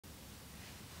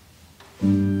Good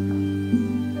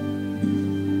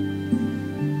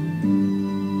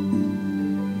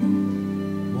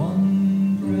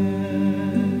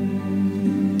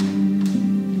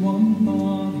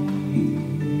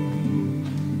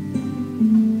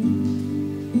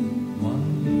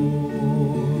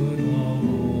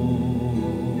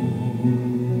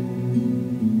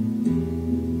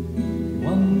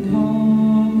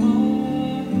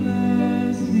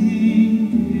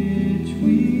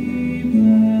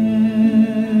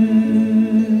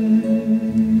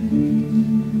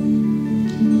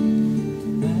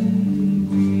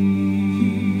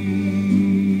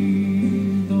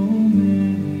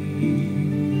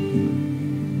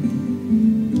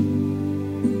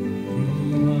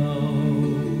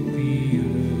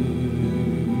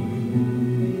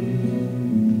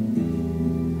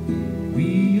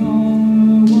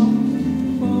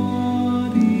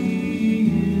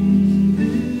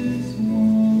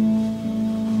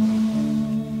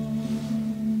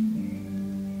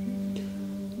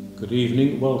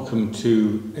evening, welcome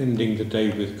to Ending the Day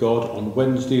with God on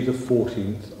Wednesday the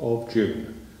 14th of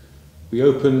June. We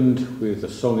opened with a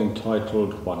song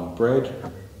entitled One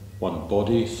Bread, One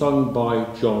Body, sung by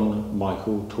John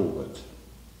Michael Talbot.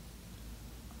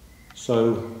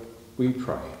 So we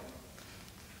pray.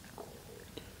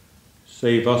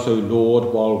 Save us, O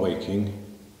Lord, while waking,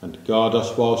 and guard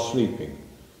us while sleeping,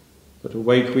 that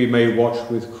awake we may watch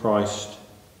with Christ,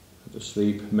 and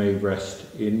asleep may rest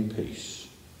in peace.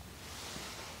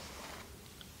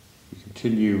 We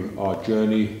continue our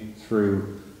journey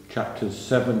through chapters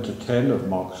 7 to 10 of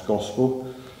Mark's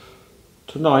Gospel.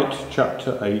 Tonight,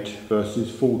 chapter 8,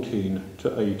 verses 14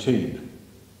 to 18.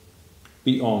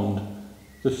 Beyond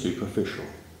the superficial.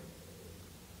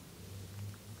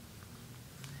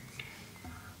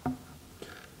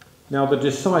 Now the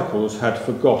disciples had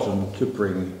forgotten to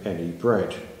bring any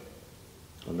bread,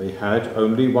 and they had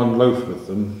only one loaf with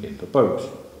them in the boat.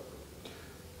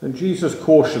 And Jesus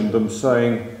cautioned them,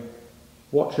 saying,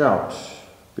 "Watch out,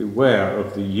 beware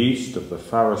of the yeast of the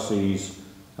Pharisees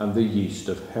and the yeast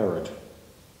of Herod."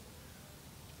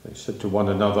 They said to one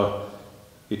another,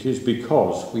 "It is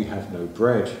because we have no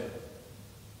bread."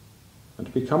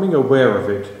 And becoming aware of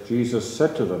it, Jesus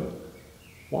said to them,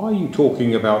 "Why are you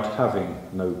talking about having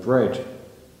no bread?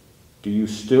 Do you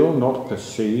still not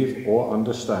perceive or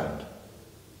understand?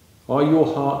 Are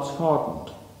your hearts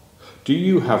hardened? Do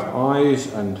you have eyes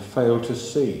and fail to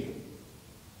see?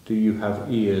 Do you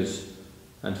have ears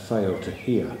and fail to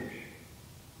hear?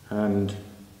 And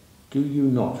do you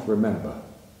not remember?"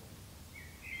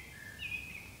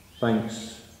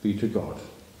 Thanks be to God.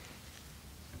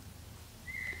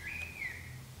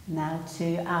 Now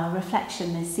to our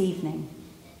reflection this evening.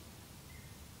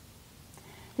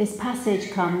 This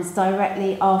passage comes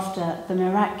directly after the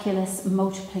miraculous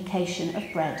multiplication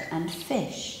of bread and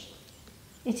fish.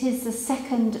 It is the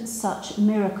second such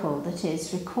miracle that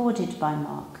is recorded by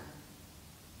Mark.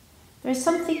 There is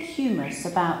something humorous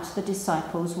about the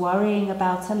disciples worrying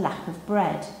about a lack of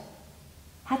bread.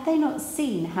 Had they not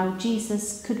seen how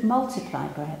Jesus could multiply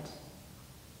bread?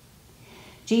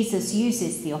 Jesus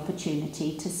uses the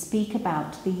opportunity to speak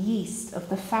about the yeast of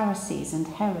the Pharisees and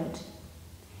Herod.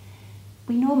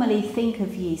 We normally think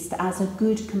of yeast as a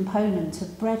good component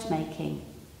of bread making,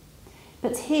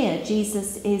 but here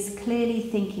Jesus is clearly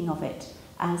thinking of it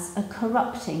as a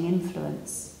corrupting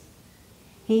influence.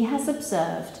 He has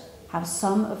observed how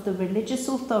some of the religious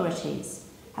authorities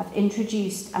have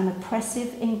introduced an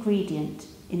oppressive ingredient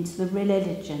into the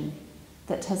religion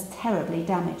that has terribly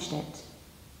damaged it.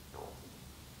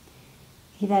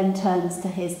 He then turns to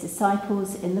his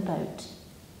disciples in the boat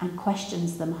and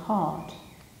questions them hard.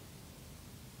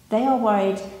 They are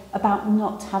worried about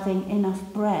not having enough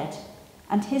bread,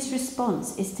 and his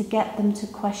response is to get them to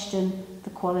question the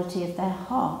quality of their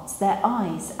hearts, their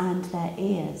eyes and their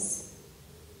ears.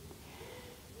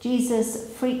 Jesus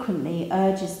frequently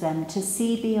urges them to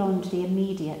see beyond the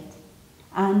immediate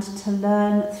and to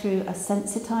learn through a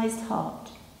sensitized heart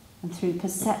and through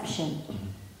perception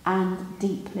and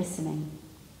deep listening.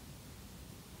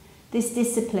 This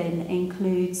discipline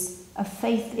includes a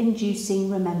faith-inducing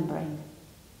remembering.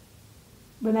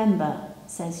 "Remember,"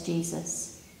 says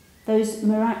Jesus, "those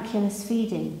miraculous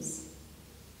feedings.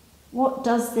 What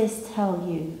does this tell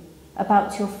you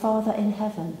about your Father in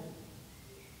heaven?"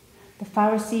 The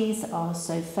Pharisees are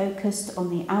so focused on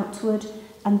the outward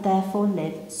and therefore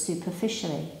live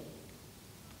superficially.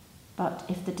 But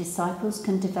if the disciples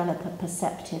can develop a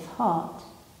perceptive heart,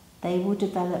 they will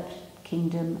develop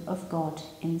kingdom of God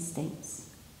instincts.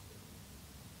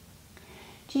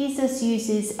 Jesus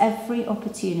uses every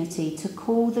opportunity to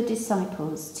call the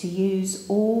disciples to use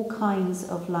all kinds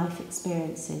of life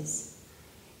experiences,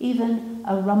 even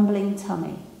a rumbling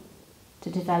tummy, to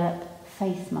develop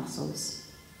faith muscles.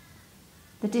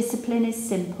 The discipline is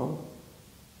simple.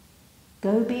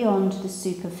 Go beyond the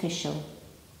superficial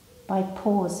by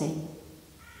pausing,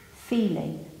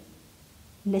 feeling,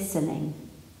 listening,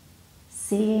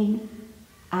 seeing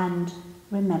and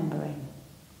remembering.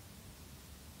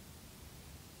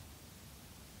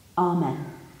 Amen.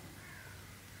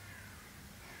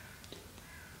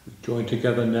 We join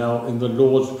together now in the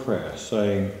Lord's Prayer,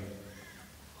 saying,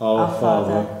 Our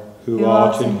Father, who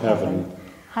art in heaven,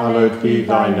 hallowed be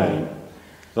thy name.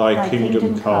 Thy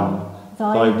kingdom come,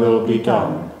 thy will be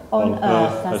done, on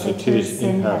earth as it is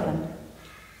in heaven.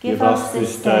 Give us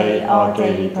this day our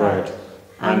daily bread,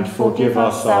 and forgive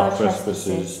us our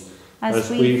trespasses, as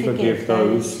we forgive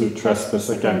those who trespass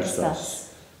against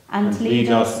us. And lead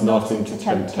us not into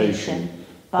temptation,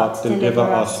 but deliver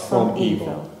us from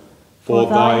evil. For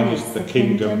thine is the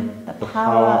kingdom, the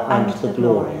power and the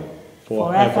glory,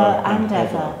 for ever and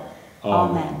ever.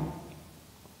 Amen.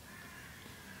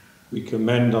 We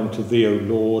commend unto thee, O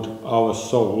Lord, our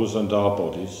souls and our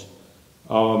bodies,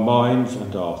 our minds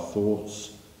and our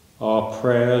thoughts, our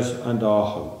prayers and our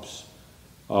hopes,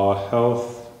 our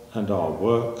health and our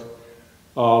work,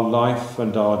 our life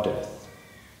and our death,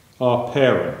 our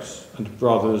parents and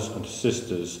brothers and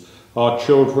sisters, our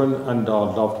children and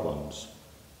our loved ones,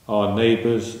 our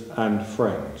neighbours and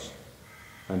friends,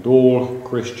 and all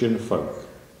Christian folk,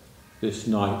 this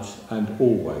night and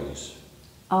always.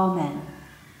 Amen.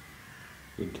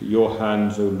 Into your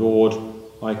hands, O Lord,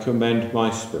 I commend my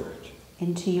spirit.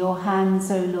 Into your hands,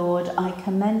 O Lord, I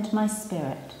commend my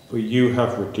spirit. For you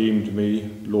have redeemed me,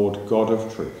 Lord God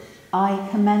of truth. I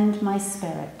commend my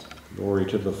spirit. Glory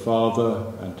to the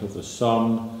Father, and to the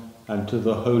Son, and to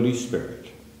the Holy Spirit.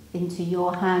 Into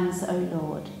your hands, O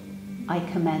Lord, I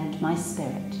commend my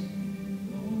spirit.